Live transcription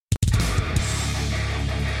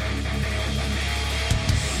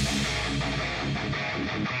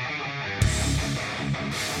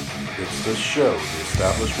this show the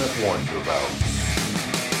establishment warned you about.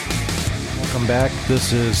 Welcome back.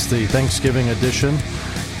 This is the Thanksgiving edition,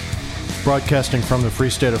 broadcasting from the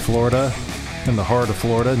free state of Florida, in the heart of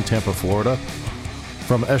Florida, in Tampa, Florida,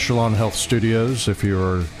 from Echelon Health Studios. If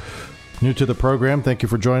you're new to the program, thank you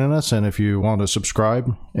for joining us. And if you want to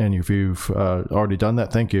subscribe, and if you've already done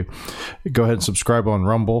that, thank you. Go ahead and subscribe on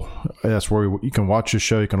Rumble. That's where you can watch the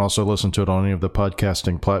show. You can also listen to it on any of the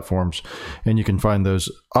podcasting platforms. And you can find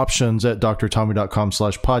those options at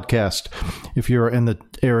drtommy.com/podcast. If you're in the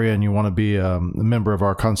area and you want to be a member of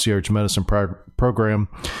our concierge medicine program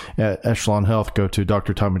at Echelon Health, go to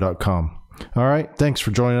drtommy.com. All right. Thanks for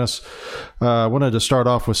joining us. I wanted to start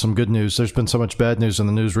off with some good news. There's been so much bad news in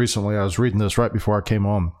the news recently. I was reading this right before I came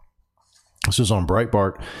on. This is on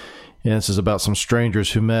Breitbart, and this is about some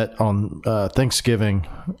strangers who met on Thanksgiving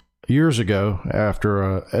years ago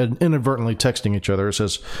after inadvertently texting each other. It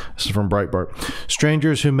says, this is from Breitbart.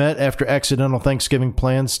 Strangers who met after accidental Thanksgiving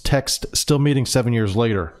plans text still meeting 7 years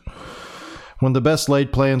later. When the best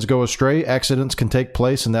laid plans go astray, accidents can take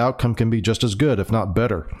place and the outcome can be just as good, if not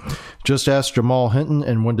better. Just ask Jamal Hinton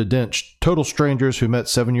and Wenda Dench, total strangers who met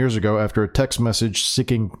 7 years ago after a text message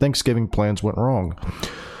seeking Thanksgiving plans went wrong.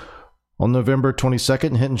 On November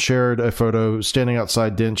 22nd, Hinton shared a photo standing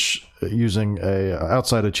outside Dench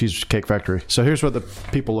outside a cheesecake factory. So here's what the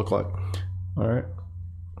people look like. All right.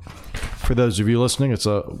 For those of you listening, it's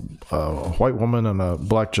a white woman and a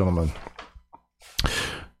black gentleman.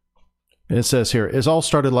 It says here, it all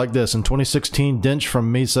started like this. In 2016, Dench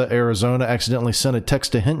from Mesa, Arizona, accidentally sent a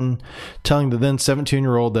text to Hinton telling the then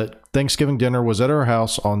 17-year-old that Thanksgiving dinner was at her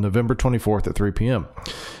house on November 24th at 3 p.m.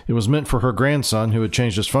 It was meant for her grandson, who had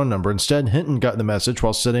changed his phone number. Instead, Hinton got the message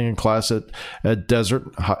while sitting in class at Desert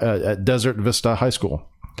Vista High School.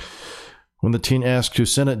 When the teen asked who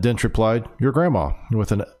sent it, Dench replied, "Your grandma,"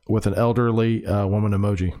 with an elderly woman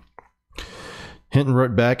emoji. Hinton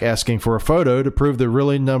wrote back asking for a photo to prove the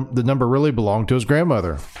number really belonged to his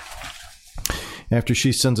grandmother. After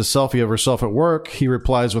she sends a selfie of herself at work, he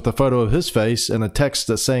replies with a photo of his face and a text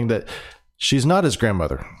that's saying that she's not his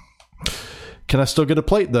grandmother. "Can I still get a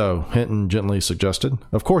plate, though?" Hinton gently suggested.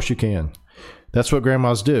 "Of course you can. That's what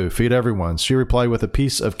grandmas do, feed everyone." She replied with a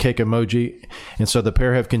piece of cake emoji, and so the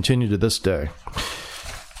pair have continued to this day.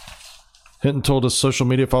 Hinton told his social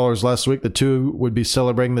media followers last week the two would be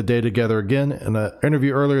celebrating the day together again. In an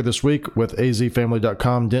interview earlier this week with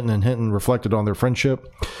azfamily.com, Denton and Hinton reflected on their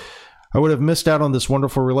friendship. "I would have missed out on this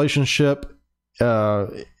wonderful relationship,"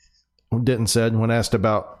 Denton said when asked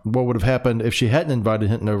about what would have happened if she hadn't invited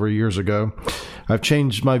Hinton over years ago. "I've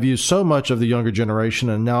changed my views so much of the younger generation,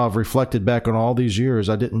 and now I've reflected back on all these years.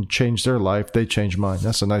 I didn't change their life. They changed mine."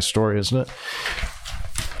 That's a nice story, isn't it?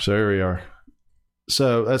 So here we are.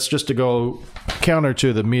 So that's just to go counter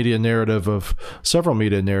to the media narrative of several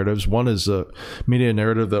media narratives. One is a media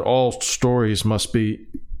narrative that all stories must be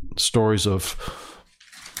stories of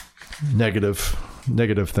negative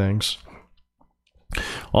things.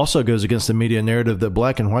 Also goes against the media narrative that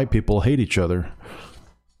black and white people hate each other.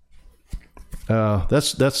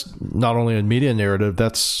 That's not only a media narrative,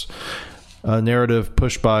 that's a narrative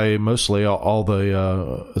pushed by mostly all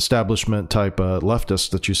the establishment type leftists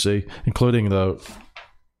that you see, including the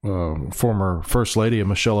former First Lady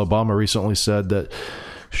Michelle Obama recently said that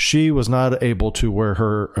she was not able to wear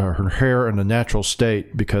her hair in a natural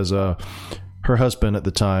state because her husband at the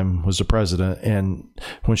time was the president, and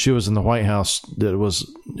when she was in the White House,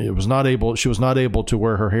 she was not able to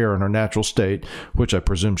wear her hair in her natural state, which I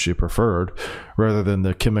presume she preferred, rather than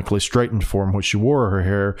the chemically straightened form which she wore her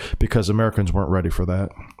hair, because Americans weren't ready for that.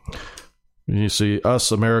 And you see,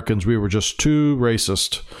 us Americans, we were just too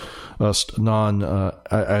racist. Us I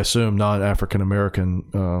assume non-African American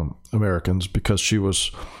Americans, because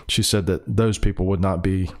she said that those people would not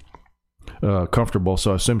be comfortable.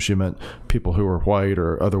 So I assume she meant people who were white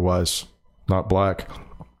or otherwise not black.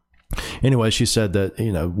 Anyway, she said that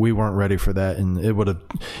we weren't ready for that, and it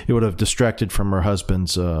would have distracted from her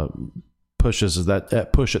husband's pushes at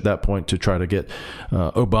that point to try to get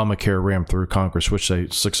Obamacare rammed through Congress, which they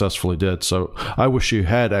successfully did. So I wish she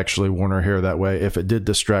had actually worn her hair that way. If it did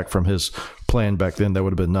distract from his plan back then, that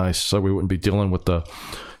would have been nice. So we wouldn't be dealing with the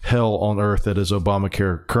hell on earth that is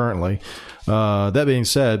Obamacare currently. That being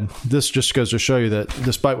said, this just goes to show you that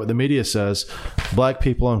despite what the media says, black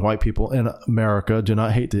people and white people in America do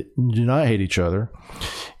not hate each other.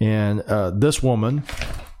 And this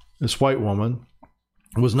white woman,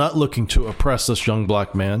 was not looking to oppress this young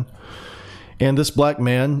black man, and this black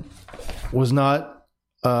man was not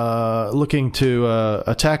looking to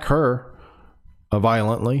attack her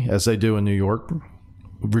violently, as they do in New York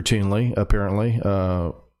routinely, apparently.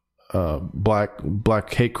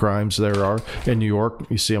 black hate crimes there are in New York.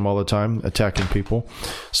 You see them all the time, attacking people.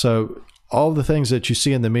 So all the things that you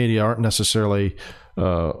see in the media aren't necessarily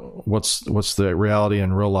what's the reality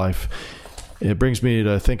in real life. It brings me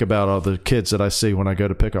to think about all the kids that I see when I go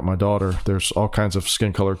to pick up my daughter. There's all kinds of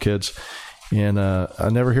skin color kids. And I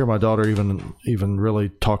never hear my daughter even really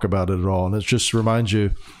talk about it at all. And it just reminds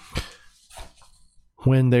you,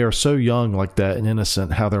 when they are so young like that and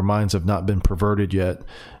innocent, how their minds have not been perverted yet,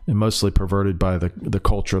 and mostly perverted by the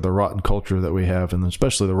culture, the rotten culture that we have, and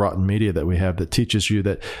especially the rotten media that we have that teaches you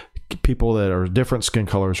that people that are different skin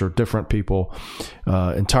colors are different people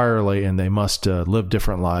entirely, and they must live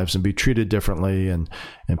different lives and be treated differently, and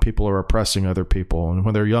people are oppressing other people. And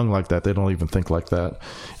when they're young like that, they don't even think like that.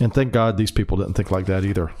 And thank God these people didn't think like that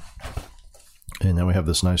either. And then we have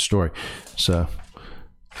this nice story. So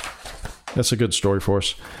that's a good story for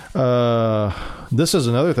us. This is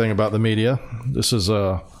another thing about the media. This is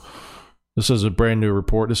a brand new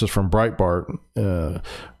report. This is from Breitbart.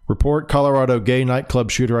 Report: Colorado gay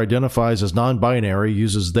nightclub shooter identifies as non-binary,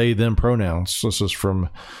 uses they/them pronouns. This is from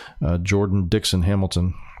Jordan Dixon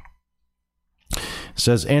Hamilton. It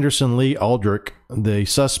says Anderson Lee Aldrich, the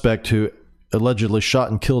suspect who allegedly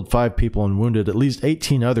shot and killed 5 people and wounded at least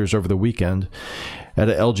 18 others over the weekend at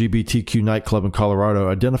an LGBTQ nightclub in Colorado,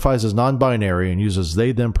 identifies as non-binary and uses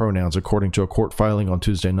they/them pronouns, according to a court filing on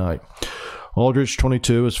Tuesday night. Aldrich,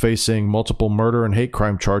 22, is facing multiple murder and hate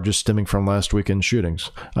crime charges stemming from last weekend's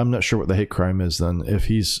shootings. I'm not sure what the hate crime is then. If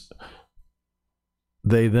he's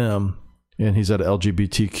they/them and he's at an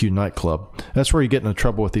LGBTQ nightclub, that's where you get into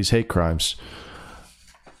trouble with these hate crimes.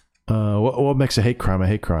 What makes a hate crime a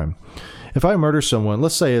hate crime? If I murder someone,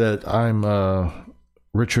 let's say that I'm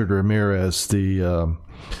Richard Ramirez, the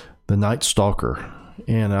Night Stalker,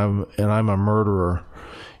 and I'm a murderer,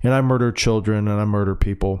 and I murder children and I murder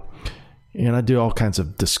people. And I do all kinds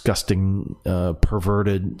of disgusting,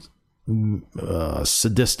 perverted,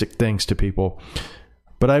 sadistic things to people.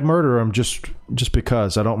 But I murder them just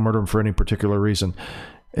because. I don't murder them for any particular reason.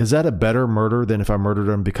 Is that a better murder than if I murdered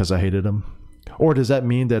them because I hated them? Or does that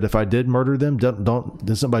mean that if I did murder them,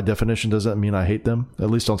 doesn't by definition, does that mean I hate them, at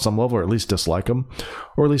least on some level, or at least dislike them,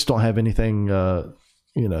 or at least don't have anything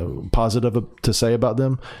positive to say about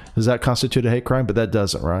them? Does that constitute a hate crime? But that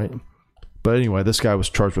doesn't, right? But anyway, this guy was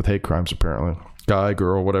charged with hate crimes, apparently. Guy,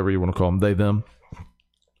 girl, whatever you want to call them, they, them.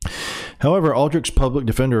 However, Aldrich's public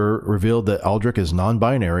defender revealed that Aldrich is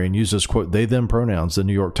non-binary and uses, quote, they/them pronouns, the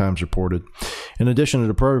New York Times reported. In addition to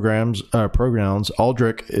the pronouns,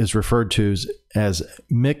 Aldrich is referred to as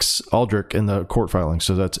Mix Aldrich in the court filing.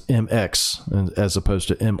 So that's MX as opposed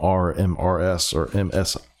to MR, MRS, or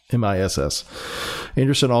MISS.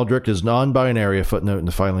 Anderson Aldrich is non-binary, a footnote in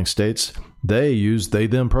the filing states. They use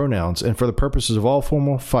they/them pronouns, and for the purposes of all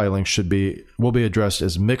formal filings will be addressed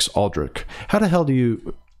as Mix Aldrich. How the hell do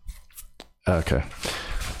you... Okay.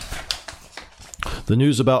 The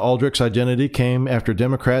news about Aldrich's identity came after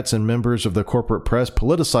Democrats and members of the corporate press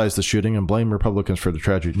politicized the shooting and blamed Republicans for the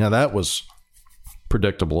tragedy. Now, that was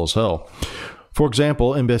predictable as hell. For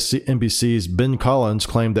example, NBC's Ben Collins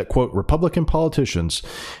claimed that, quote, Republican politicians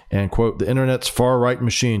and, quote, the internet's far-right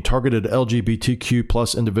machine targeted LGBTQ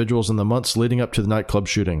plus individuals in the months leading up to the nightclub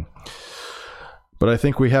shooting. But I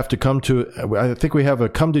think we have a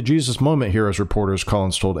come to Jesus moment here, as reporters,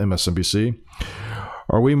 Collins told MSNBC.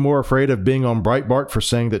 Are we more afraid of being on Breitbart for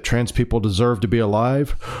saying that trans people deserve to be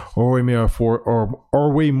alive, or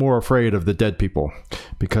are we more afraid of the dead people?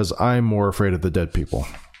 Because I'm more afraid of the dead people.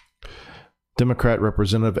 Democrat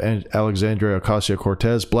Representative Alexandria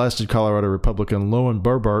Ocasio-Cortez blasted Colorado Republican Lauren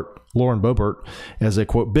Boebert as a,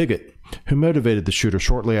 quote, bigot who motivated the shooter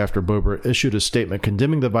shortly after Boebert issued a statement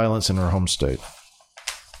condemning the violence in her home state.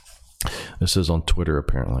 This is on Twitter,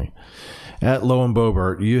 apparently. At Lauren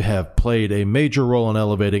Boebert, you have played a major role in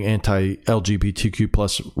elevating anti-LGBTQ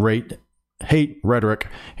plus hate rhetoric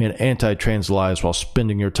and anti-trans lies while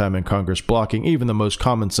spending your time in Congress blocking even the most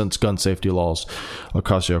common sense gun safety laws,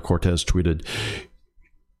 Ocasio-Cortez tweeted.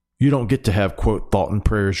 You don't get to have, quote, thought and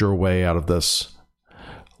prayers your way out of this.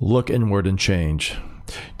 Look inward and change.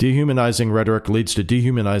 Dehumanizing rhetoric leads to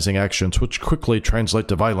dehumanizing actions, which quickly translate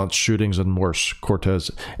to violence, shootings, and worse,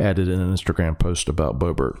 Cortez added in an Instagram post about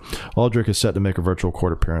Boebert. Aldrich is set to make a virtual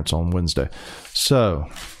court appearance on Wednesday. So,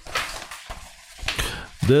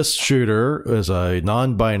 this shooter is a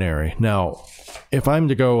non-binary. Now, if I'm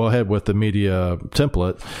to go ahead with the media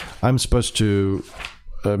template, I'm supposed to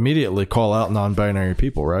immediately call out non-binary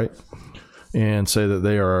people, right? And say that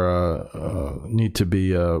they are need to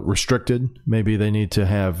be restricted. Maybe they need to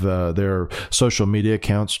have their social media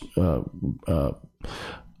accounts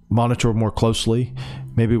monitor more closely.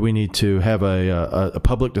 Maybe we need to have a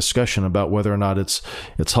public discussion about whether or not it's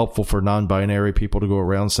helpful for non-binary people to go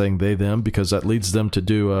around saying they, them, because that leads them to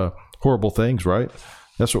do horrible things, right?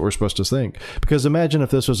 That's what we're supposed to think. Because imagine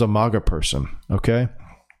if this was a MAGA person, okay?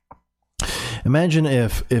 Imagine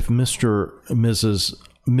if Mr. and Mrs.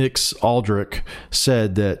 Mix Aldrich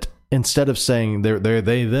said that instead of saying they're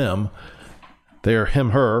they, them, they're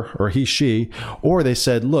him, her, or he, she, or they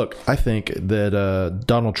said, look, I think that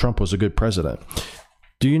Donald Trump was a good president.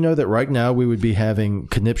 Do you know that right now we would be having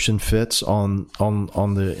conniption fits on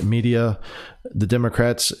the media, the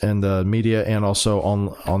Democrats and the media, and also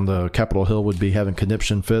on the Capitol Hill would be having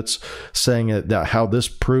conniption fits, saying that how this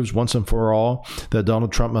proves once and for all that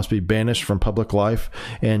Donald Trump must be banished from public life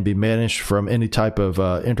and be banished from any type of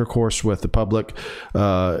intercourse with the public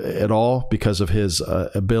at all because of his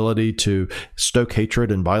ability to stoke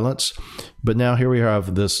hatred and violence. But now here we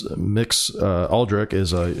have this Mix Aldrich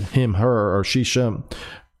is a him, her, or she, shim,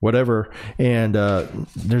 whatever, and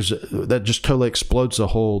that just totally explodes the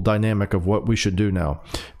whole dynamic of what we should do now,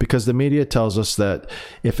 because the media tells us that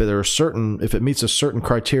if it meets a certain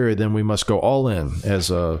criteria, then we must go all in, as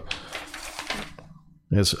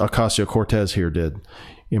Ocasio-Cortez here did,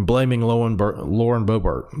 in blaming Lauren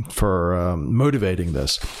Boebert for motivating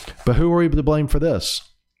this. But who are we to blame for this?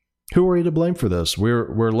 Who are we to blame for this?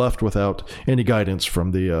 We're left without any guidance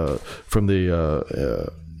from the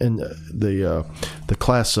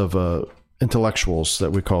class of intellectuals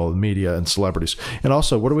that we call media and celebrities. And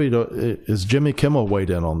also, what do we do? Is Jimmy Kimmel weighed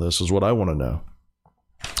in on this? Is what I want to know.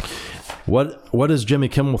 What does Jimmy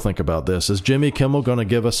Kimmel think about this? Is Jimmy Kimmel going to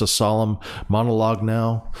give us a solemn monologue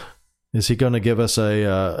now? Is he going to give us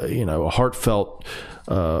a heartfelt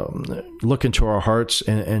look into our hearts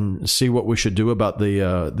and see what we should do about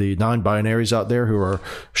the non-binaries out there who are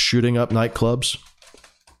shooting up nightclubs?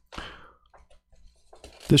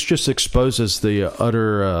 This just exposes the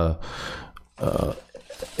utter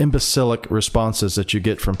imbecilic responses that you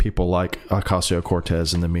get from people like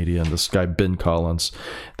Ocasio-Cortez in the media and this guy Ben Collins.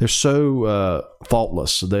 They're so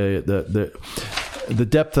thoughtless. The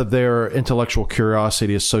depth of their intellectual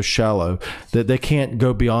curiosity is so shallow that they can't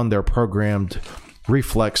go beyond their programmed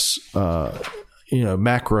reflex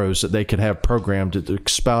macros that they could have programmed to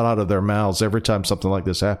spout out of their mouths every time something like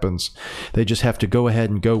this happens. They just have to go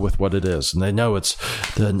ahead and go with what it is, and they know it's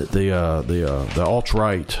the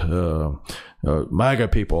alt-right, MAGA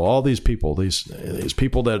people, all these people, these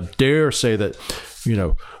people that dare say that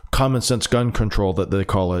common sense gun control, that they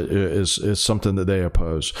call it, is something that they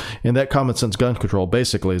oppose, and that common sense gun control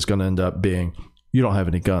basically is going to end up being, you don't have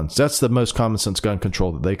any guns. That's the most common sense gun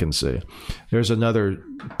control that they can see. There's another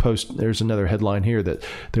headline here that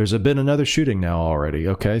there's been another shooting now already.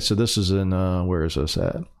 Okay, so this is in, where is this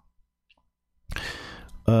at?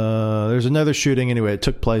 There's another shooting. Anyway, it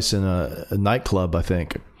took place in a nightclub, I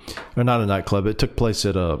think. Or not a nightclub. It took place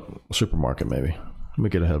at a supermarket, maybe. Let me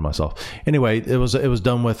get ahead of myself. Anyway, it was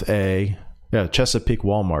done with Chesapeake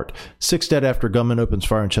Walmart. 6 dead after gunman opens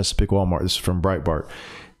fire in Chesapeake Walmart. This is from Breitbart.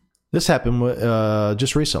 This happened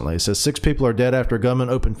just recently. It says 6 people are dead after a gunman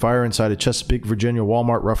opened fire inside a Chesapeake, Virginia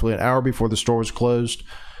Walmart roughly an hour before the store was closed.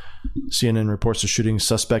 CNN reports the shooting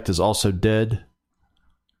suspect is also dead.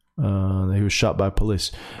 He was shot by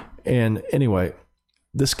police. And anyway,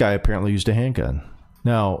 this guy apparently used a handgun.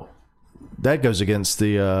 Now, that goes against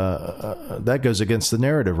the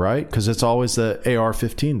narrative, right? Because it's always the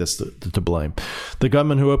AR-15 that's to blame. The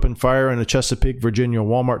gunman who opened fire in a Chesapeake, Virginia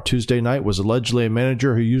Walmart Tuesday night was allegedly a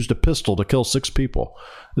manager who used a pistol to kill 6 people.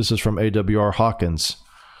 This is from AWR Hawkins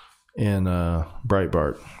in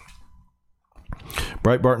Breitbart.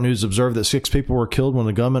 Breitbart News observed that 6 people were killed when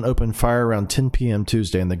the gunman opened fire around 10 p.m.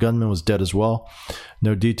 Tuesday, and the gunman was dead as well.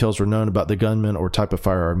 No details were known about the gunman or type of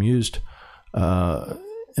firearm used.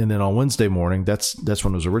 And then on Wednesday morning, that's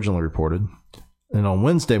when it was originally reported. And on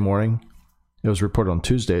Wednesday morning, it was reported on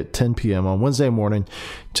Tuesday at 10 p.m. On Wednesday morning,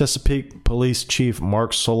 Chesapeake Police Chief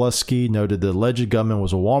Mark Soleski noted the alleged gunman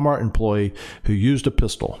was a Walmart employee who used a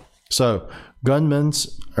pistol. So gunmen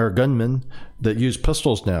that use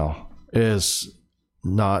pistols now is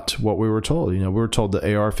not what we were told. We were told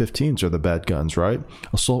the AR-15s are the bad guns, right?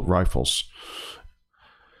 Assault rifles.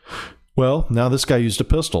 Well, now this guy used a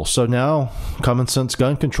pistol. So now common sense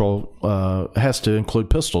gun control has to include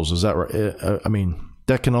pistols. Is that right? I mean,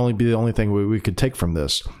 that can only be the only thing we could take from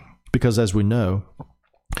this. Because as we know,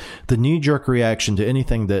 the knee-jerk reaction to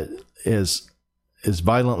anything that is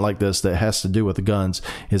violent like this that has to do with the guns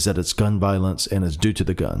is that it's gun violence and it's due to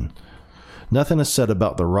the gun. Nothing is said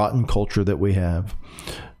about the rotten culture that we have.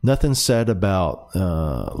 Nothing said about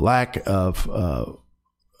lack of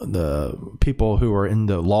the people who are in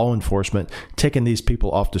the law enforcement taking these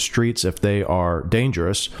people off the streets if they are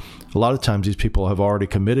dangerous. A lot of times these people have already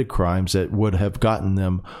committed crimes that would have gotten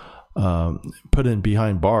them put in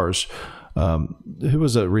behind bars. Who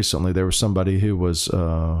was it recently? There was somebody who was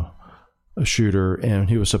a shooter, and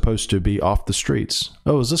he was supposed to be off the streets.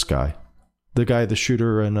 Oh, it was this guy, the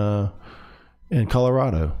shooter in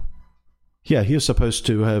Colorado. Yeah, he was supposed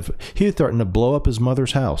to have. He had threatened to blow up his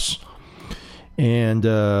mother's house, and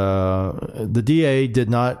the DA did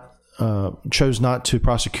not. Chose not to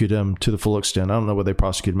prosecute him to the full extent. I don't know what they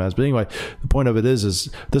prosecuted him as, but anyway, the point of it is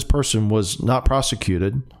this person was not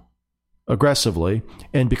prosecuted aggressively,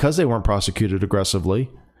 and because they weren't prosecuted aggressively,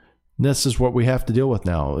 this is what we have to deal with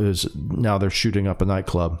now. Now they're shooting up a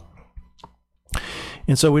nightclub.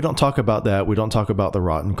 And so we don't talk about that. We don't talk about the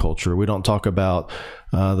rotten culture. We don't talk about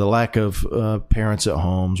the lack of parents at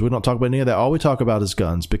homes. We don't talk about any of that. All we talk about is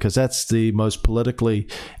guns, because that's the most politically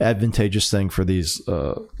advantageous thing for these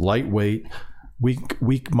lightweight,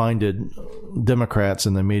 weak-minded Democrats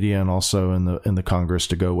in the media and also in the Congress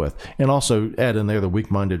to go with. And also add in there the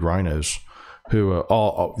weak-minded rhinos who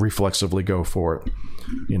all reflexively go for it.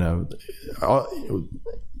 You know,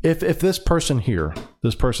 If this person here,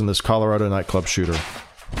 this Colorado nightclub shooter,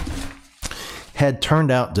 had turned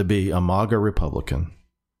out to be a MAGA Republican,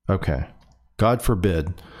 okay, God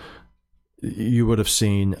forbid, you would have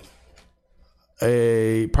seen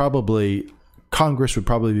Congress would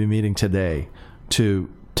probably be meeting today to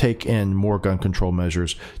take in more gun control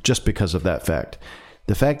measures just because of that fact.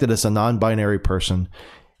 The fact that it's a non-binary person,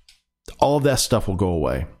 all of that stuff will go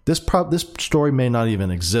away. This story may not even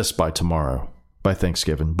exist by tomorrow. By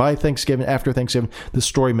Thanksgiving, after Thanksgiving, the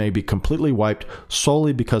story may be completely wiped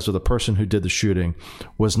solely because of the person who did the shooting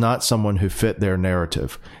was not someone who fit their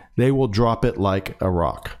narrative. They will drop it like a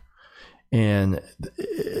rock. And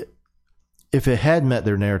if it had met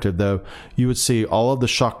their narrative, though, you would see all of the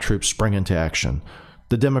shock troops spring into action.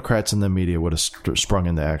 The Democrats in the media would have sprung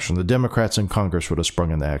into action. The Democrats in Congress would have sprung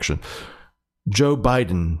into action. Joe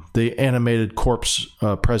Biden, the animated corpse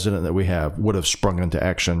president that we have, would have sprung into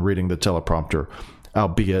action reading the teleprompter,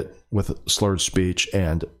 albeit with slurred speech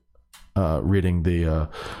and reading the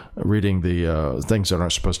things that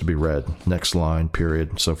aren't supposed to be read. Next line,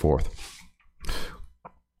 period, so forth.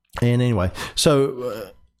 And anyway,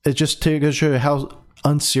 so it just to show you how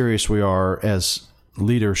unserious we are as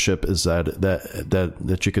leadership is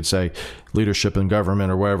that you could say leadership in government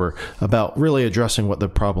or whatever about really addressing what the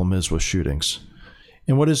problem is with shootings.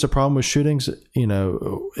 And what is the problem with shootings, you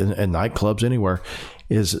know, in nightclubs anywhere,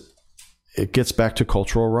 is it gets back to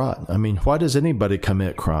cultural rot. I mean, why does anybody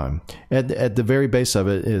commit crime? At the very base of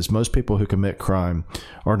it is most people who commit crime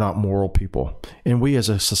are not moral people. And we as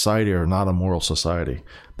a society are not a moral society.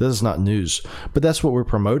 This is not news, but that's what we're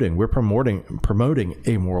promoting. We're promoting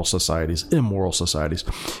amoral societies, immoral societies.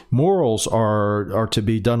 Morals are to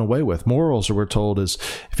be done away with. Morals, we're told, is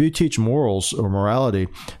if you teach morals or morality,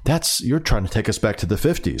 you're trying to take us back to the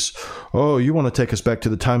 50s. Oh, you want to take us back to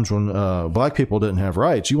the times when black people didn't have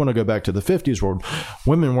rights. You want to go back to the 50s where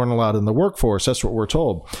women weren't allowed in the workforce. That's what we're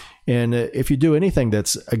told. And if you do anything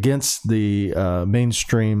that's against the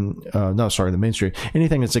mainstream,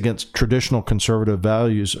 anything that's against traditional conservative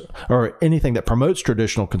values, or anything that promotes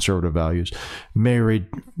traditional conservative values,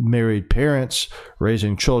 married parents,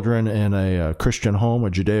 raising children in a Christian home,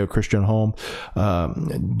 a Judeo-Christian home,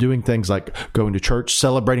 doing things like going to church,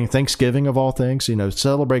 celebrating Thanksgiving of all things. You know,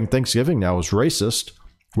 celebrating Thanksgiving now is racist,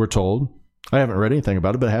 we're told. I haven't read anything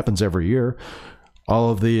about it, but it happens every year.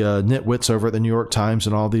 All of the nitwits over at the New York Times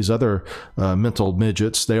and all these other mental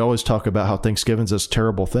midgets, they always talk about how Thanksgiving's this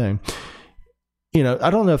terrible thing. You know, I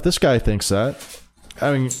don't know if this guy thinks that.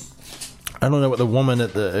 I mean, I don't know what the woman who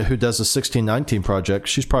does the 1619 Project,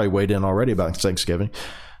 she's probably weighed in already about Thanksgiving.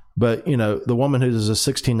 But, you know, the woman who does the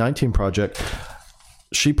 1619 Project,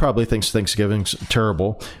 she probably thinks Thanksgiving's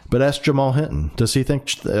terrible. But ask Jamal Hinton. Does he think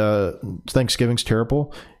Thanksgiving's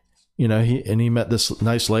terrible? You know, he met this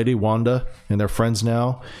nice lady, Wanda, and they're friends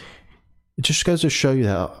now. It just goes to show you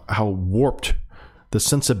how warped the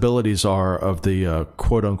sensibilities are of the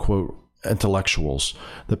quote unquote intellectuals,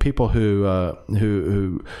 the people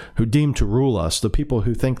who deem to rule us, the people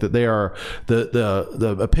who think that they are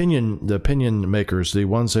the opinion makers, the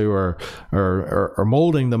ones who are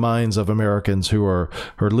molding the minds of Americans, who are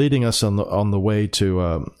leading us on the way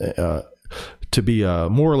to be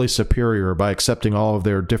morally superior by accepting all of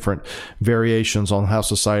their different variations on how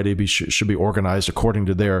society should be organized according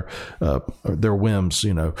to their whims.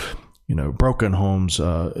 You know, broken homes,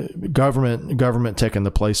 government taking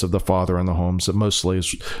the place of the father in the homes. That mostly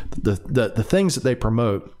is the things that they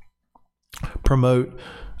promote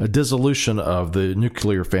a dissolution of the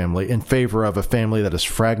nuclear family in favor of a family that is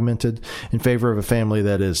fragmented, in favor of a family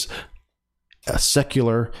that is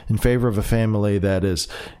secular, in favor of a family that is,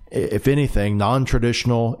 if anything,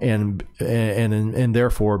 non-traditional, and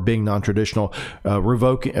therefore being non-traditional,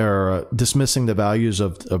 revoking or dismissing the values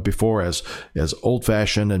of before as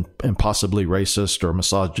old-fashioned and possibly racist or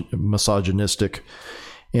misogynistic.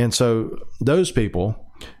 And so those people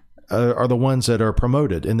are the ones that are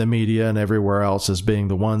promoted in the media and everywhere else as being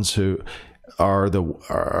the ones who are the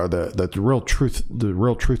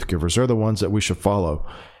real truth givers. They're the ones that we should follow.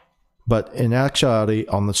 But in actuality,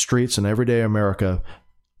 on the streets in everyday America,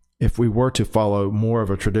 if we were to follow more of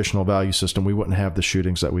a traditional value system, we wouldn't have the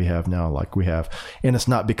shootings that we have now, like we have. And it's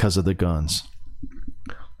not because of the guns.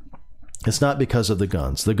 It's not because of the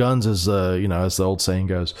guns. The guns is, as the old saying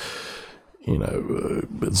goes,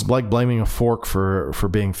 it's like blaming a fork for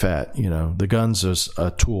being fat. The guns is a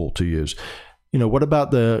tool to use. What about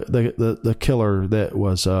the killer that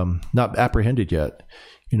was not apprehended yet?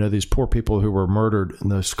 These poor people who were murdered, and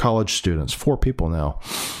those college students, 4 people now,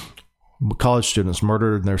 college students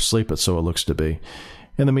murdered in their sleep, so it looks to be.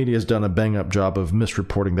 And the media has done a bang-up job of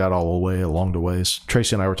misreporting that all the way along the ways.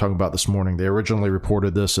 Tracy and I were talking about this morning. They originally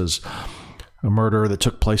reported this as a murder that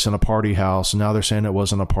took place in a party house, and now they're saying it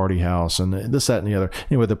wasn't a party house, and this, that, and the other.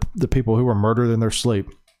 Anyway, the people who were murdered in their sleep,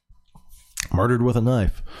 murdered with a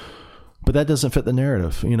knife. But that doesn't fit the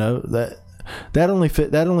narrative. That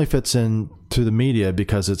only fits in to the media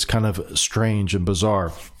because it's kind of strange and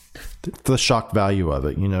bizarre. The shock value of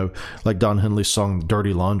it, like Don Henley's song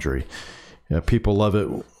 "Dirty Laundry." People love it.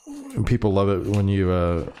 People love it when you,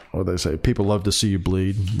 what they say, people love to see you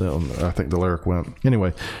bleed. I think the lyric went.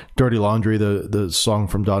 Anyway, Dirty Laundry, the song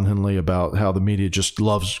from Don Henley about how the media just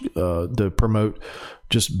loves to promote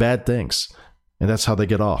just bad things. And that's how they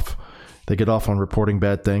get off. They get off on reporting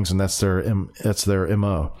bad things, and that's their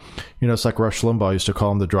MO. It's like Rush Limbaugh used to call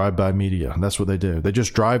them the drive-by media. And that's what they do. They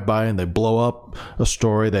just drive by and they blow up a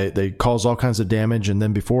story. They cause all kinds of damage, and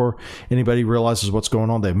then before anybody realizes what's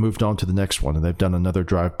going on, they've moved on to the next one, and they've done another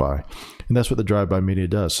drive-by. And that's what the drive-by media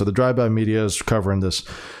does. So the drive-by media is covering this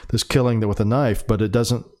killing with a knife, but it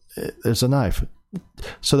doesn't. It's a knife.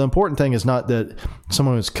 So the important thing is not that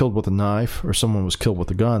someone was killed with a knife or someone was killed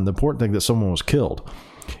with a gun. The important thing is that someone was killed.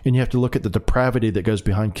 And you have to look at the depravity that goes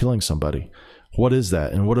behind killing somebody. What is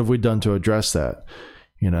that? And what have we done to address that?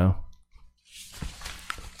 It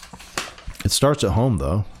starts at home,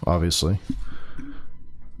 though, obviously.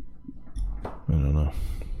 I don't know.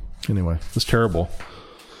 Anyway, it's terrible.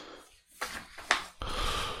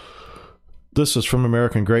 This is from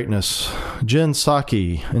American Greatness. Jen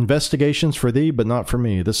Psaki, Investigations for Thee, but Not for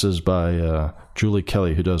Me. This is by Julie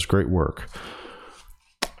Kelly, who does great work.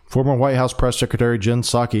 Former White House Press Secretary Jen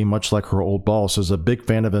Psaki, much like her old boss, is a big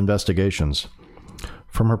fan of investigations.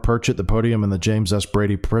 From her perch at the podium in the James S.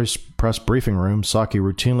 Brady press briefing room, Psaki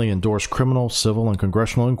routinely endorsed criminal, civil, and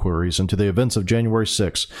congressional inquiries into the events of January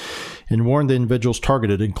 6 and warned the individuals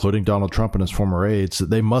targeted, including Donald Trump and his former aides, that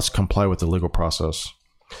they must comply with the legal process.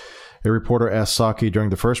 A reporter asked Psaki during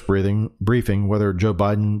the first briefing whether Joe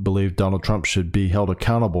Biden believed Donald Trump should be held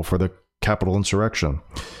accountable for the Capitol insurrection.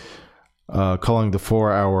 Calling the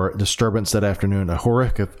 4-hour disturbance that afternoon a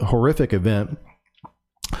horrific event,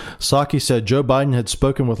 Psaki said Joe Biden had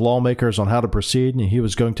spoken with lawmakers on how to proceed, and he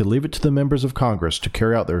was going to leave it to the members of Congress to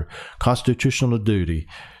carry out their constitutional duty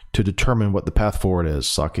to determine what the path forward is,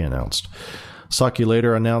 Psaki announced. Psaki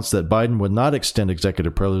later announced that Biden would not extend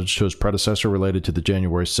executive privilege to his predecessor related to the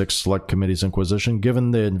January 6th Select Committee's inquisition,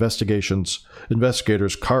 given the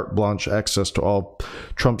investigators carte blanche access to all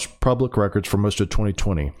Trump's public records for most of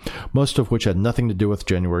 2020, most of which had nothing to do with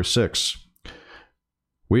January 6th.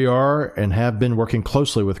 We are and have been working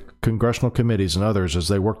closely with congressional committees and others as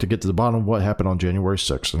they work to get to the bottom of what happened on January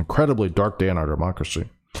 6th, an incredibly dark day in our democracy.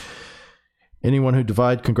 Anyone who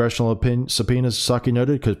defied congressional subpoenas, Psaki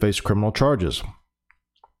noted, could face criminal charges.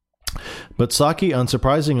 But Psaki,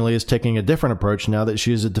 unsurprisingly, is taking a different approach now that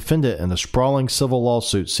she is a defendant in a sprawling civil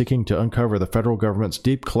lawsuit seeking to uncover the federal government's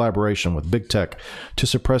deep collaboration with big tech to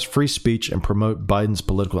suppress free speech and promote Biden's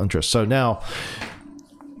political interests. So now,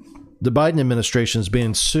 the Biden administration is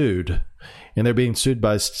being sued, and they're being sued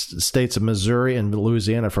by states of Missouri and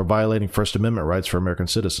Louisiana for violating First Amendment rights for American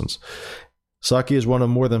citizens. Psaki is one of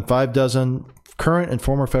more than 6 current and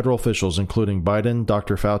former federal officials, including Biden,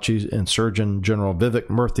 Dr. Fauci, and Surgeon General Vivek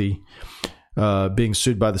Murthy, being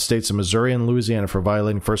sued by the states of Missouri and Louisiana for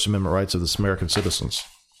violating First Amendment rights of the American citizens.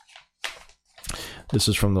 This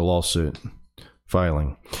is from the lawsuit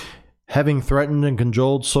filing. Having threatened and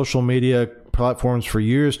cajoled social media platforms for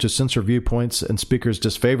years to censor viewpoints and speakers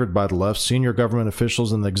disfavored by the left, senior government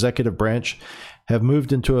officials in the executive branch have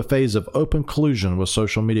moved into a phase of open collusion with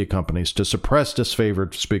social media companies to suppress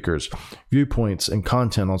disfavored speakers, viewpoints, and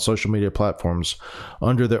content on social media platforms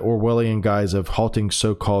under the Orwellian guise of halting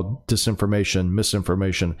so-called disinformation,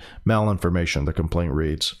 misinformation, malinformation, the complaint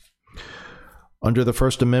reads. Under the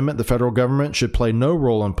First Amendment, the federal government should play no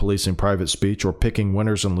role in policing private speech or picking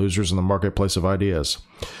winners and losers in the marketplace of ideas.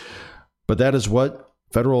 But that is what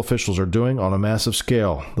federal officials are doing on a massive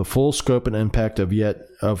scale, the full scope and impact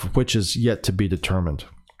of which is yet to be determined.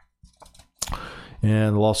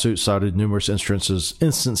 And the lawsuit cited numerous instances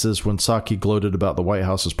when Psaki gloated about the White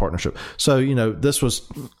House's partnership. So, this was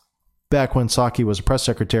back when Psaki was a press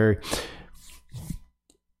secretary.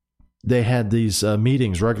 They had these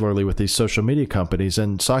meetings regularly with these social media companies,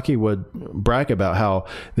 and Psaki would brag about how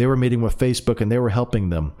they were meeting with Facebook and they were helping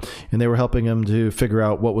them. And they were helping them to figure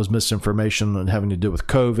out what was misinformation and having to do with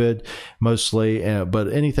COVID mostly.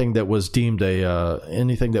 But anything that was deemed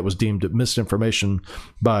misinformation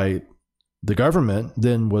by the government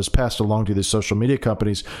then was passed along to the social media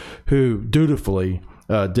companies who dutifully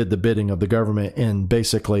did the bidding of the government in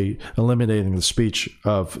basically eliminating the speech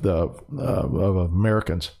of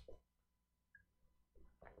Americans.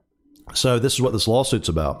 So this is what this lawsuit's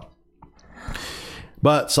about.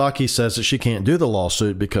 But Psaki says that she can't do the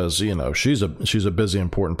lawsuit because, she's a busy,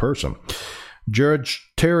 important person.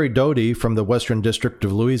 Judge Terry Doughty from the Western District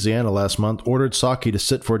of Louisiana last month ordered Psaki to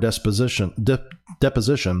sit for a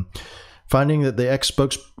deposition, finding that the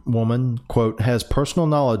ex-spokeswoman, quote, has personal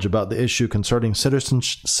knowledge about the issue concerning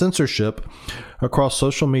censorship across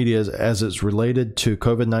social media as it's related to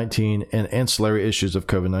COVID-19 and ancillary issues of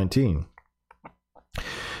COVID-19.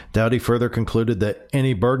 Doughty further concluded that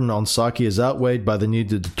any burden on Psaki is outweighed by the need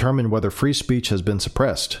to determine whether free speech has been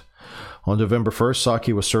suppressed. On November 1st,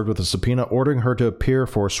 Psaki was served with a subpoena ordering her to appear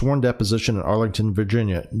for a sworn deposition in Arlington,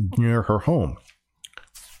 Virginia, near her home.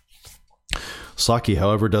 Psaki,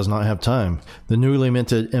 however, does not have time. The newly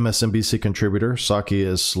minted MSNBC contributor, Psaki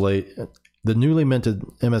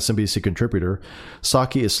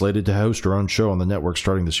is slated to host her own show on the network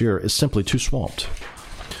starting this year, is simply too swamped.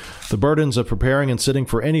 The burdens of preparing and sitting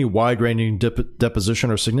for any wide-ranging deposition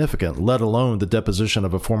are significant, let alone the deposition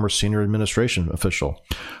of a former senior administration official.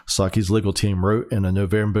 Psaki's legal team wrote in a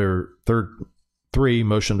November 3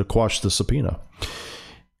 motion to quash the subpoena.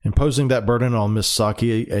 Imposing that burden on Ms.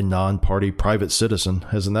 Psaki, a non-party private citizen,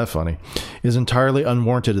 isn't that funny, is entirely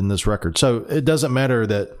unwarranted in this record. So it doesn't matter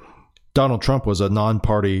that Donald Trump was a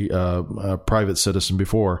non-party private citizen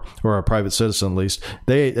before, or a private citizen at least.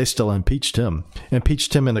 They still impeached him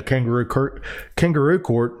in a kangaroo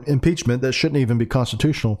court impeachment that shouldn't even be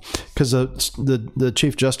constitutional because the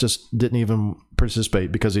Chief Justice didn't even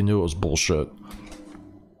participate because he knew it was bullshit.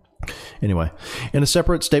 Anyway, in a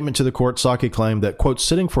separate statement to the court, Psaki claimed that, quote,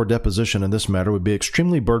 sitting for a deposition in this matter would be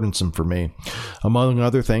extremely burdensome for me. Among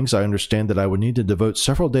other things, I understand that I would need to devote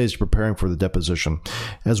several days to preparing for the deposition,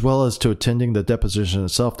 as well as to attending the deposition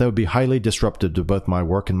itself. That would be highly disruptive to both my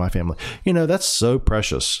work and my family. That's so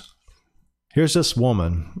precious. Here's this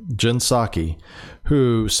woman, Jen Psaki,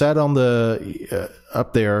 who sat on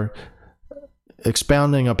up there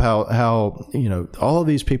expounding about how all of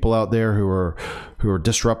these people out there who are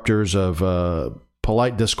disruptors of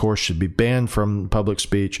polite discourse should be banned from public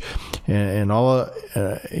speech, and all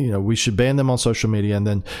we should ban them on social media. And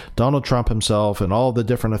then Donald Trump himself and all the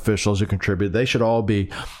different officials who contribute, they should all be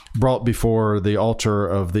brought before the altar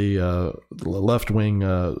of the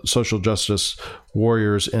left-wing social justice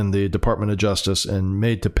warriors in the Department of Justice and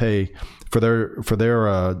made to pay for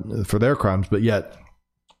their crimes. But yet,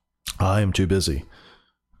 I am too busy.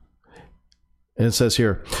 And it says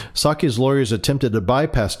here, Psaki's lawyers attempted to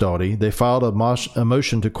bypass Doughty. They filed a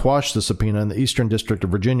motion to quash the subpoena in the Eastern District of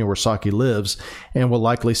Virginia, where Psaki lives, and will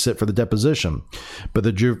likely sit for the deposition. But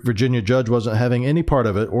the Virginia judge wasn't having any part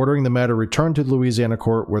of it, ordering the matter returned to the Louisiana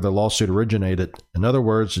court where the lawsuit originated. In other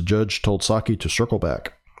words, the judge told Psaki to circle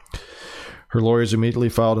back. Her lawyers immediately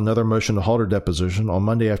filed another motion to halt her deposition. On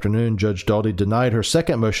Monday afternoon, Judge Doughty denied her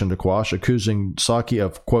second motion to quash, accusing Psaki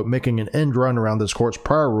of, quote, making an end run around this court's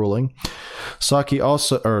prior ruling. Doughty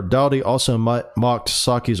also mocked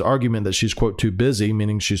Psaki's argument that she's, quote, too busy,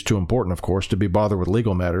 meaning she's too important, of course, to be bothered with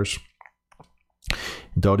legal matters.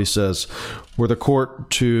 Doughty says, were the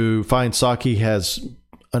court to find Psaki has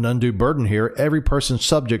an undue burden here, every person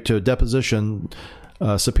subject to a deposition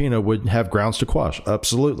subpoena would have grounds to quash.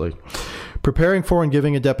 Absolutely. Preparing for and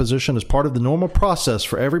giving a deposition is part of the normal process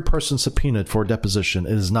for every person subpoenaed for a deposition.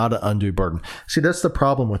 It is not an undue burden. See, that's the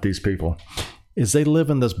problem with these people, is they live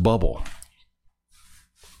in this bubble.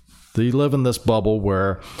 They live in this bubble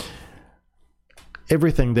where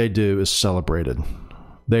everything they do is celebrated.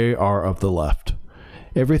 They are of the left.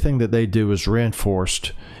 Everything that they do is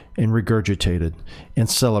reinforced and regurgitated and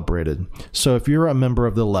celebrated. So if you're a member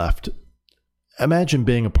of the left, imagine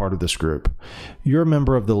being a part of this group. You're a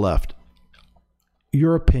member of the left.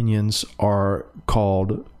 Your opinions are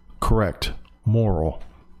called correct, moral,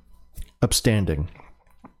 upstanding.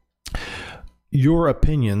 Your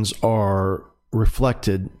opinions are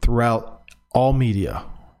reflected throughout all media,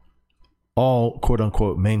 all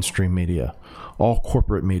quote-unquote mainstream media, all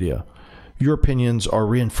corporate media. Your opinions are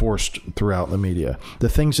reinforced throughout the media. The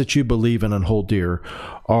things that you believe in and hold dear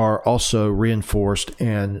are also reinforced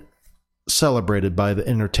and celebrated by the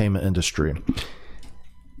entertainment industry.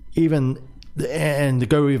 And to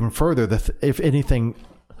go even further, if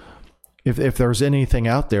there's anything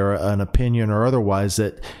out there, an opinion or otherwise,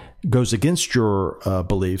 that goes against your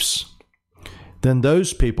beliefs, then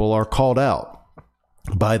those people are called out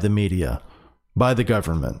by the media, by the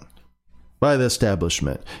government, by the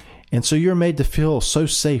establishment. And so you're made to feel so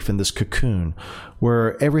safe in this cocoon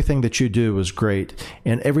where everything that you do is great,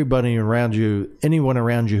 and everybody around you, anyone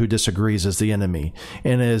around you who disagrees, is the enemy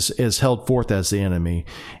and is held forth as the enemy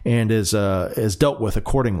and is dealt with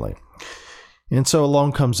accordingly. And so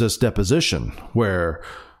along comes this deposition where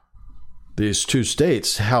these two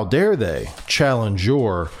states, how dare they challenge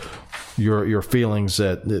your feelings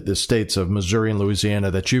that the states of Missouri and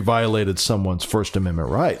Louisiana, that you violated someone's First Amendment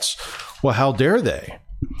rights. Well, how dare they?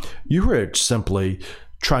 You were simply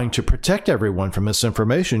trying to protect everyone from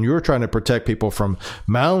misinformation. You were trying to protect people from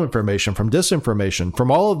malinformation, from disinformation,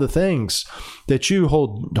 from all of the things that you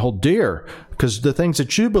hold dear, because the things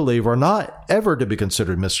that you believe are not ever to be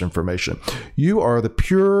considered misinformation. You are the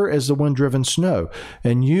pure as the wind-driven snow,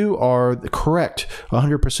 and you are correct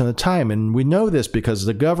 100% of the time. And we know this because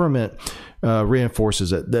the government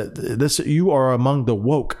reinforces it. That you are among the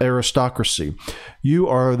woke aristocracy. You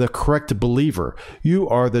are the correct believer. You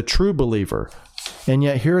are the true believer. And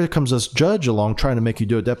yet here comes this judge along trying to make you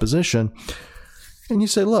do a deposition. And you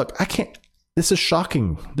say, look, I can't. This is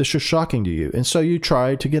shocking. This is shocking to you. And so you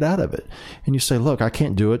try to get out of it. And you say, look, I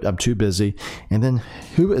can't do it. I'm too busy. And then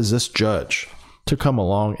who is this judge to come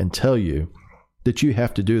along and tell you that you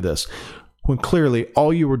have to do this, when clearly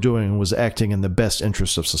all you were doing was acting in the best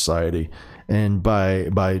interest of society, and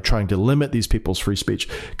by trying to limit these people's free speech?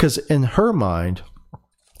 Because in her mind,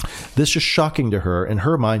 this is shocking to her. In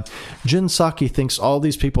her mind, Jen Psaki thinks all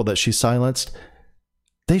these people that she silenced,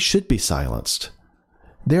 they should be silenced.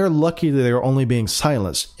 They're lucky that they're only being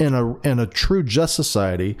silenced. In a true just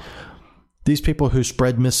society, these people who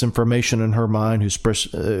spread misinformation in her mind, who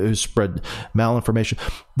spread malinformation,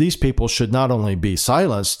 these people should not only be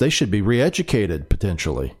silenced, they should be re-educated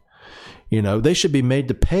potentially. They should be made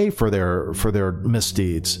to pay for their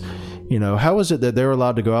misdeeds. How is it that they're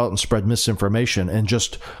allowed to go out and spread misinformation and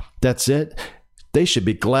just, that's it? They should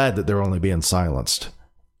be glad that they're only being silenced.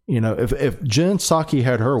 If Jen Psaki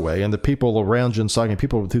had her way, and the people around Jen Psaki, and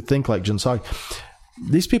people who think like Jen Psaki,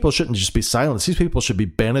 these people shouldn't just be silenced. These people should be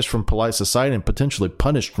banished from polite society and potentially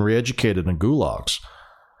punished and re-educated in gulags.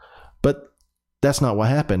 But that's not what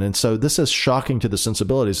happened. And so this is shocking to the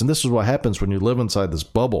sensibilities. And this is what happens when you live inside this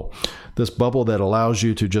bubble that allows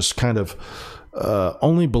you to just kind of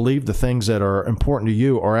only believe the things that are important to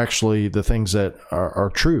you are actually the things that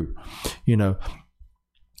are true.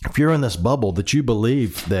 If you're in this bubble that you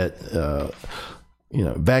believe that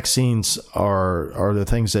vaccines are the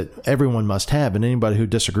things that everyone must have, and anybody who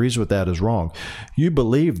disagrees with that is wrong. You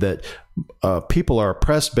believe that people are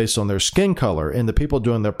oppressed based on their skin color, and the people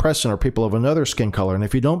doing the oppression are people of another skin color. And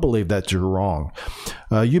if you don't believe that, you're wrong.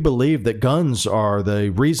 You believe that guns are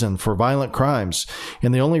the reason for violent crimes,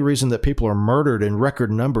 and the only reason that people are murdered in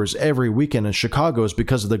record numbers every weekend in Chicago is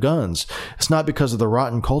because of the guns. It's not because of the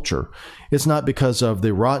rotten culture. It's not because of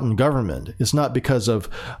the rotten government. It's not because of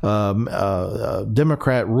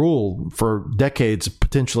Democrat rule for decades,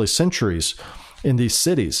 potentially centuries in these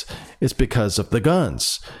cities. It's because of the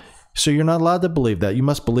guns. So you're not allowed to believe that. You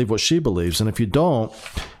must believe what she believes. And if you don't,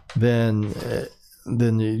 then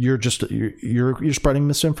you're just you're spreading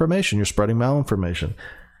misinformation. You're spreading malinformation.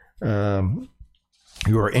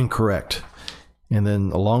 You are incorrect. And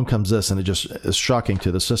then along comes this, and it just is shocking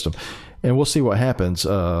to the system. And we'll see what happens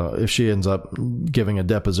if she ends up giving a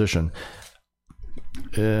deposition.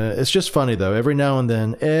 It's just funny, though. Every now and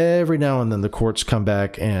then, the courts come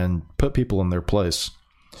back and put people in their place.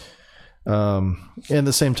 In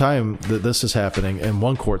the same time that this is happening in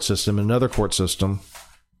one court system, another court system,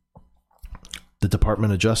 the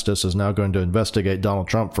Department of Justice is now going to investigate Donald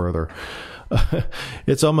Trump further.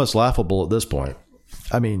 It's almost laughable at this point.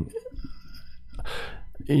 I mean,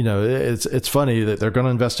 it's funny that they're going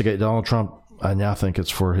to investigate Donald Trump I now think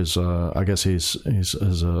it's for his, I guess his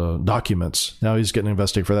documents. Now he's getting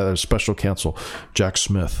investigated for that. There's special counsel, Jack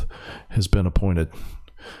Smith, has been appointed.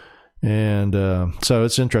 And so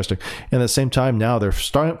it's interesting. And at the same time, now they're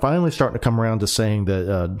finally starting to come around to saying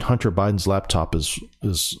that Hunter Biden's laptop is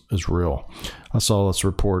real. I saw this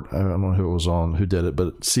report. I don't know who it was on, who did it,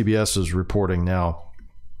 but CBS is reporting now.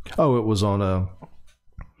 Oh, it was on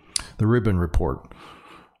the Rubin report,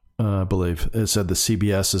 I believe. It said the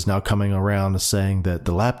CBS is now coming around to saying that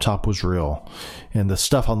the laptop was real. And the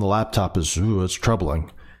stuff on the laptop is, it's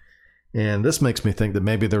troubling. And this makes me think that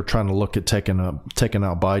maybe they're trying to look at taking out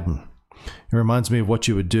Biden. It reminds me of what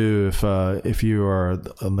you would do if you are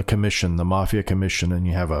on the commission, the mafia commission, and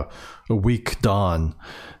you have a weak Don,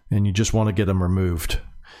 and you just want to get them removed,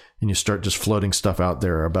 and you start just floating stuff out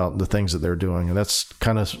there about the things that they're doing. And that's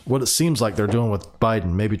kind of what it seems like they're doing with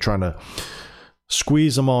Biden, maybe trying to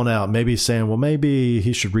squeeze them on out, maybe saying, well, maybe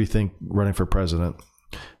he should rethink running for president.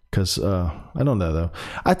 Because I don't know, though.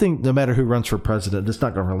 I think no matter who runs for president, it's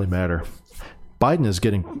not going to really matter. Biden is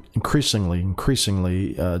getting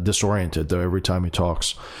increasingly disoriented, though, every time he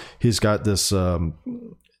talks. He's got this,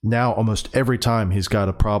 now almost every time he's got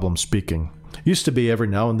a problem speaking. Used to be every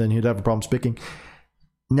now and then he'd have a problem speaking.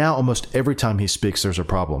 Now almost every time he speaks, there's a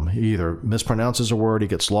problem. He either mispronounces a word, he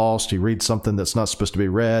gets lost, he reads something that's not supposed to be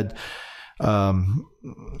read.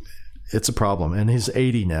 It's a problem. And he's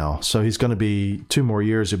 80 now, so he's going to be 2 more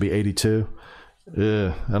years, he'll be 82.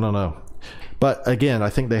 I don't know. But again,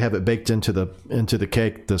 I think they have it baked into the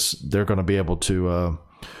cake. They're going to be able to.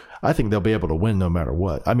 I think they'll be able to win no matter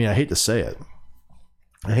what. I mean, I hate to say it.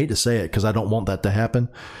 Because I don't want that to happen.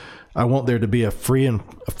 I want there to be a free and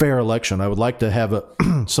fair election. I would like to have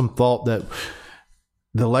some thought that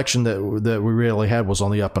the election that we really had was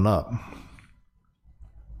on the up and up.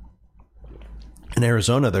 In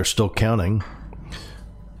Arizona, they're still counting.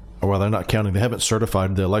 Well, they're not counting. They haven't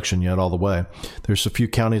certified the election yet all the way. There's a few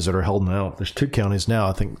counties that are holding out. There's 2 counties now,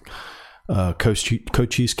 I think,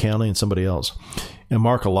 Cochise County and somebody else. And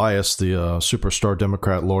Mark Elias, the superstar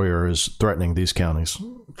Democrat lawyer, is threatening these counties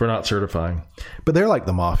for not certifying. But they're like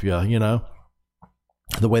the mafia, you know.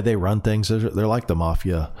 The way they run things, they're like the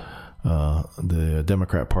mafia, the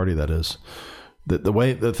Democrat Party, that is.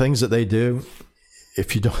 The things that they do.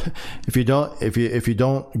 If you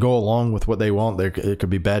don't go along with what they want, it could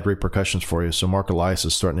be bad repercussions for you. So Mark Elias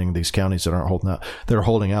is threatening these counties that aren't holding out. They're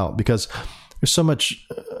holding out because there's so much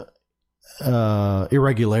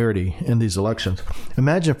irregularity in these elections.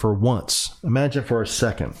 Imagine for a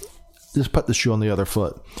second, just put the shoe on the other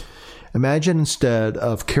foot. Imagine instead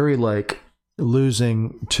of Kari Lake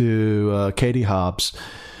losing to Katie Hobbs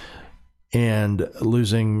and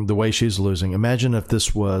losing the way she's losing. Imagine if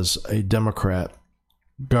this was a Democrat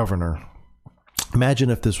governor.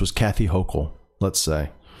 Imagine if this was Kathy Hochul, let's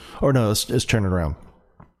say. Or no, let's turn it around.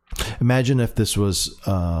 Imagine if this was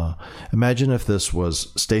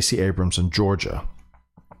Stacey Abrams in Georgia.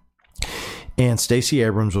 And Stacey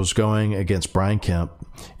Abrams was going against Brian Kemp.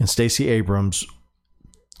 And Stacey Abrams,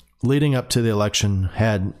 leading up to the election,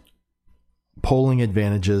 had polling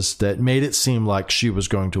advantages that made it seem like she was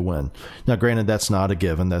going to win. Now, granted, that's not a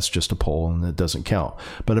given. That's just a poll and it doesn't count.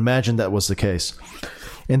 But imagine that was the case.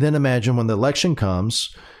 And then imagine when the election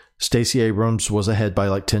comes, Stacey Abrams was ahead by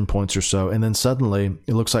like 10 points or so. And then suddenly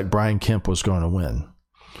it looks like Brian Kemp was going to win.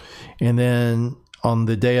 And then on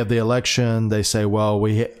the day of the election, they say, well,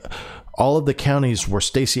 all of the counties where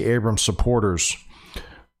Stacey Abrams supporters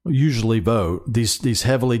usually vote, these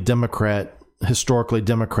heavily historically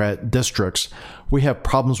Democrat districts, we have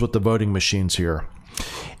problems with the voting machines here.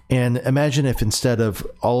 And imagine if instead of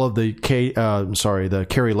all of the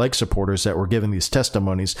Kari Lake supporters that were giving these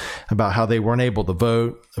testimonies about how they weren't able to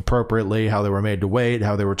vote appropriately, how they were made to wait,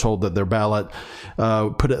 how they were told that their ballot,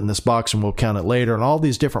 put it in this box and we'll count it later, and all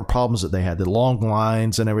these different problems that they had, the long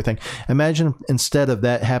lines and everything. Imagine instead of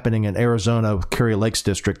that happening in Arizona with Kari Lake's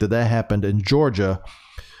district, that happened in Georgia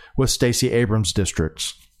with Stacey Abrams'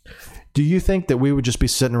 districts. Do you think that we would just be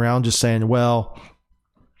sitting around just saying, well,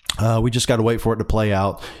 we just got to wait for it to play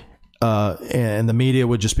out. And the media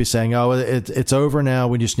would just be saying, oh, it's over now.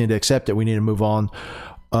 We just need to accept it. We need to move on.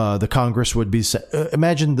 The Congress would be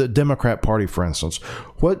imagine the Democrat Party, for instance.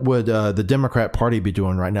 What would the Democrat Party be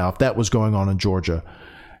doing right now if that was going on in Georgia?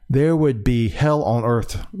 There would be hell on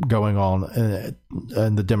earth going on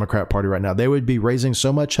in the Democrat Party right now. They would be raising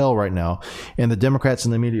so much hell right now, and the Democrats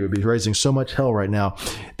and the media would be raising so much hell right now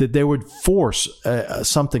that they would force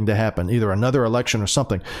something to happen, either another election or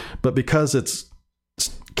something. But because it's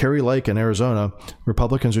Kari Lake in Arizona,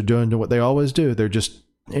 Republicans are doing what they always do. They're just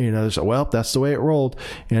So, well, that's the way it rolled,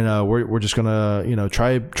 and we're just gonna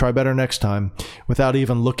try better next time, without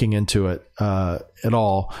even looking into it at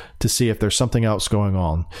all to see if there's something else going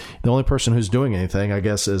on. The only person who's doing anything, I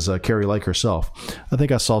guess, is Carrie Lake herself. I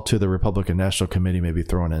think I saw too the Republican National Committee maybe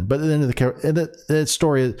thrown in, but at the end of the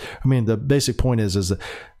story, I mean, the basic point is that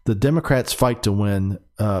the Democrats fight to win.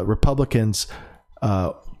 Republicans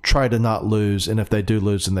try to not lose, and if they do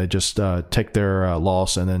lose, then they just take their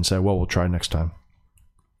loss and then say, well, we'll try next time.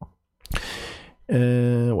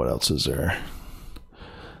 What else is there?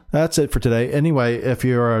 That's it for today. Anyway, if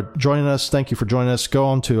you're joining us, thank you for joining us. Go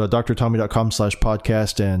on to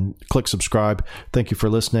drtommy.com/podcast and click subscribe. Thank you for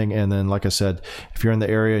listening. And then, like I said, if you're in the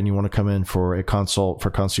area and you want to come in for a consult for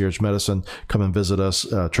concierge medicine, come and visit us.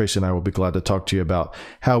 Tracy and I will be glad to talk to you about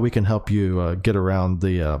how we can help you get around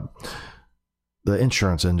the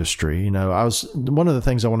insurance industry. One of the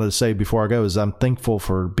things I wanted to say before I go is I'm thankful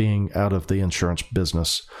for being out of the insurance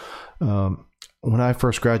business. When I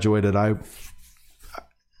first graduated,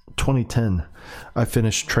 2010, I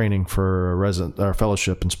finished training for a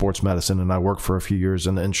fellowship in sports medicine, and I worked for a few years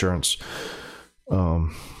in the insurance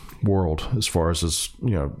world as far as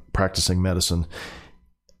practicing medicine.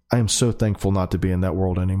 I am so thankful not to be in that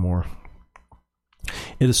world anymore.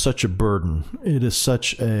 It is such a burden. It is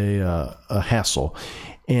such a hassle.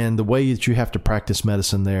 And the way that you have to practice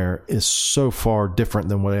medicine there is so far different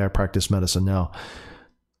than the way I practice medicine now.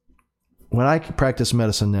 When I practice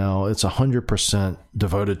medicine now, it's 100%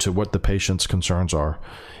 devoted to what the patient's concerns are.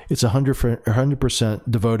 It's 100%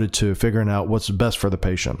 devoted to figuring out what's best for the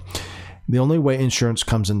patient. The only way insurance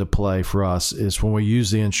comes into play for us is when we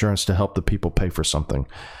use the insurance to help the people pay for something.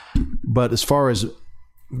 But as far as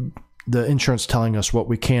the insurance telling us what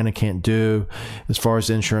we can and can't do, as far as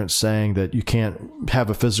the insurance saying that you can't have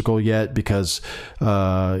a physical yet because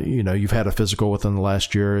you've had a physical within the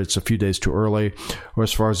last year, it's a few days too early, or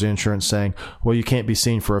as far as the insurance saying, well, you can't be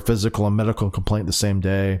seen for a physical and medical complaint the same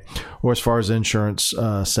day, or as far as the insurance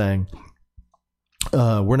saying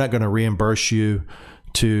we're not going to reimburse you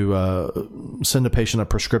to send a patient a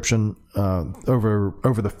prescription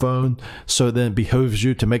over the phone, so then it behooves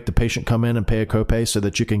you to make the patient come in and pay a copay so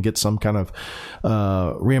that you can get some kind of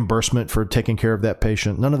reimbursement for taking care of that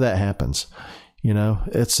patient. None of that happens.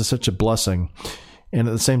 It's such a blessing. And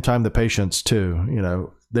at the same time, the patients too,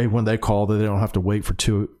 when they call, they don't have to wait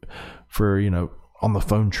on the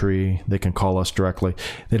phone tree. They can call us directly.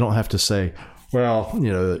 They don't have to say, well,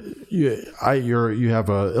 you have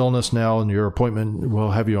an illness now, and your appointment,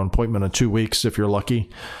 we'll have you on appointment in 2 weeks if you're lucky.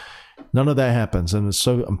 None of that happens, and I'm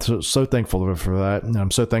so thankful for that, and I'm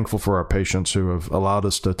so thankful for our patients who have allowed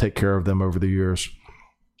us to take care of them over the years.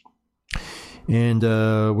 And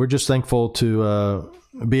we're just thankful to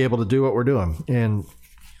be able to do what we're doing, and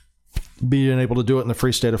being able to do it in the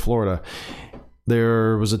free state of Florida.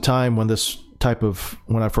 There was a time when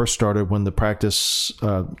when I first started, when the practice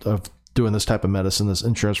of doing this type of medicine, this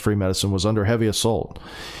insurance-free medicine, was under heavy assault,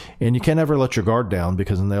 and you can't ever let your guard down,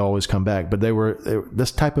 because then they always come back. But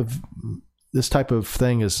this type of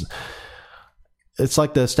thing is, it's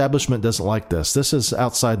like the establishment doesn't like this. This is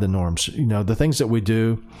outside the norms. The things that we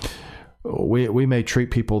do, we may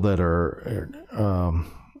treat people that are,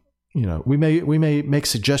 we may make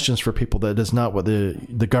suggestions for people that is not what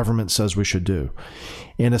the government says we should do,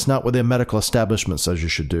 and it's not what the medical establishment says you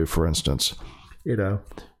should do. For instance,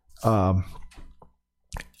 I'm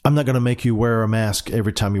not going to make you wear a mask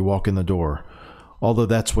every time you walk in the door, although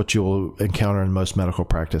that's what you'll encounter in most medical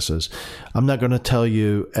practices. I'm not going to tell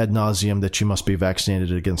you ad nauseum that you must be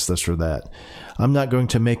vaccinated against this or that. I'm not going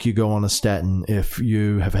to make you go on a statin if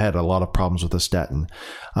you have had a lot of problems with a statin.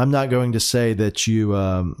 I'm not going to say that you,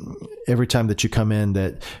 every time that you come in,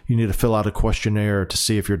 that you need to fill out a questionnaire to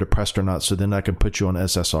see if you're depressed or not, so then I can put you on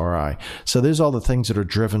SSRI. So there's all the things that are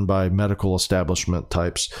driven by medical establishment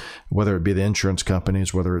types, whether it be the insurance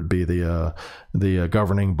companies, whether it be the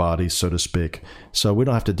governing bodies, so to speak. So we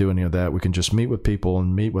don't have to do any of that. We can just meet with people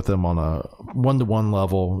and meet with them on a one-to-one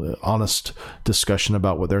level, honest discussion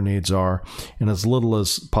about what their needs are, and as little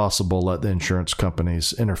as possible let the insurance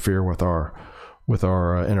companies interfere with our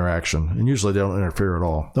interaction. And usually they don't interfere at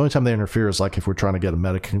all. The only time they interfere is like if we're trying to get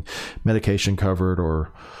a medication covered,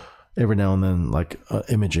 or every now and then like an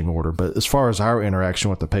imaging order. But as far as our interaction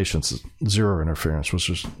with the patients, zero interference, which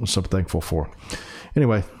is so thankful for.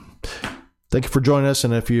 Anyway, thank you for joining us.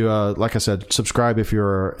 And if you, like I said, subscribe if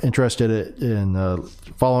you're interested in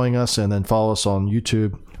following us, and then follow us on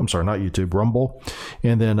YouTube. I'm sorry, not YouTube, Rumble.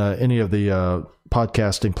 And then any of the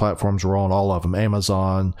podcasting platforms. We're on all of them: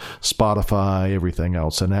 Amazon, Spotify, everything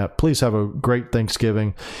else. And please have a great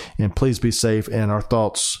Thanksgiving, and please be safe. And our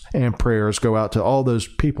thoughts and prayers go out to all those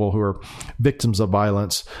people who are victims of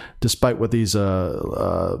violence. Despite what these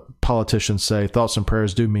politicians say, thoughts and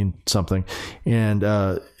prayers do mean something.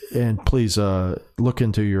 And please look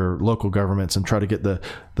into your local governments and try to get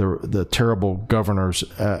the terrible governors,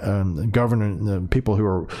 governing the people who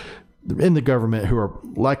are in the government who are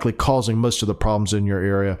likely causing most of the problems in your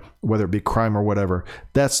area, whether it be crime or whatever.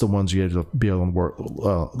 That's the ones you have to be able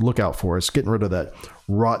to look out for. It's getting rid of that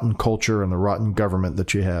rotten culture and the rotten government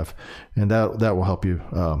that you have, and that will help you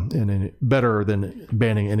better than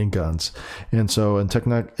banning any guns. And so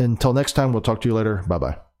until next time, we'll talk to you later. Bye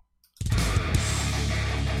bye.